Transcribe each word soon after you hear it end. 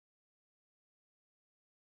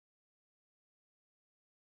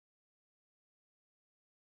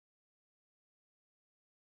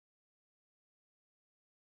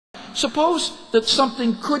suppose that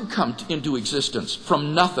something could come into existence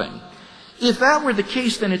from nothing. If that were the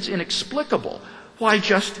case, then it's inexplicable why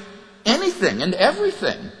just anything and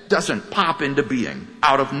everything doesn't pop into being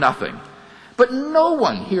out of nothing. But no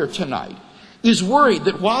one here tonight is worried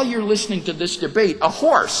that while you're listening to this debate, a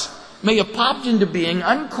horse may have popped into being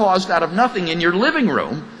uncaused out of nothing in your living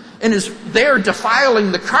room and is there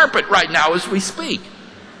defiling the carpet right now as we speak.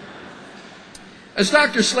 As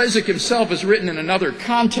Dr. Slezak himself has written in another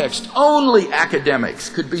context, only academics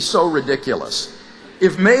could be so ridiculous.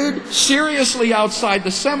 If made seriously outside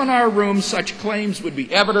the seminar room, such claims would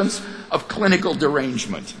be evidence of clinical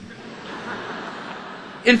derangement.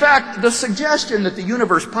 In fact, the suggestion that the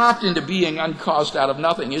universe popped into being uncaused out of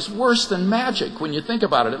nothing is worse than magic when you think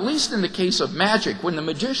about it. At least in the case of magic, when the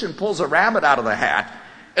magician pulls a rabbit out of the hat,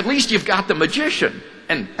 at least you've got the magician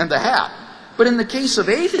and the hat. But in the case of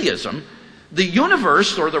atheism, the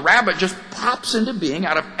universe or the rabbit just pops into being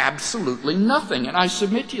out of absolutely nothing. And I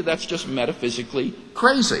submit to you that's just metaphysically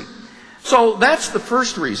crazy. So that's the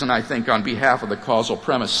first reason, I think, on behalf of the causal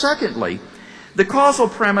premise. Secondly, the causal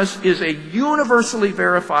premise is a universally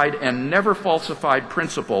verified and never falsified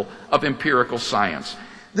principle of empirical science.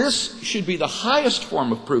 This should be the highest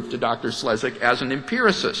form of proof to Dr. Slezak as an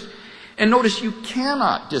empiricist. And notice you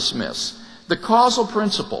cannot dismiss the causal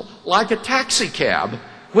principle like a taxi cab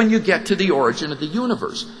when you get to the origin of the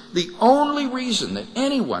universe. The only reason that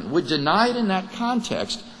anyone would deny it in that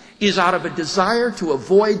context is out of a desire to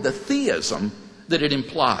avoid the theism that it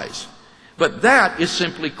implies. But that is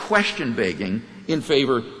simply question begging in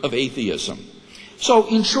favor of atheism. So,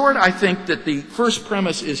 in short, I think that the first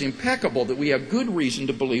premise is impeccable, that we have good reason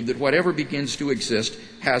to believe that whatever begins to exist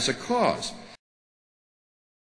has a cause.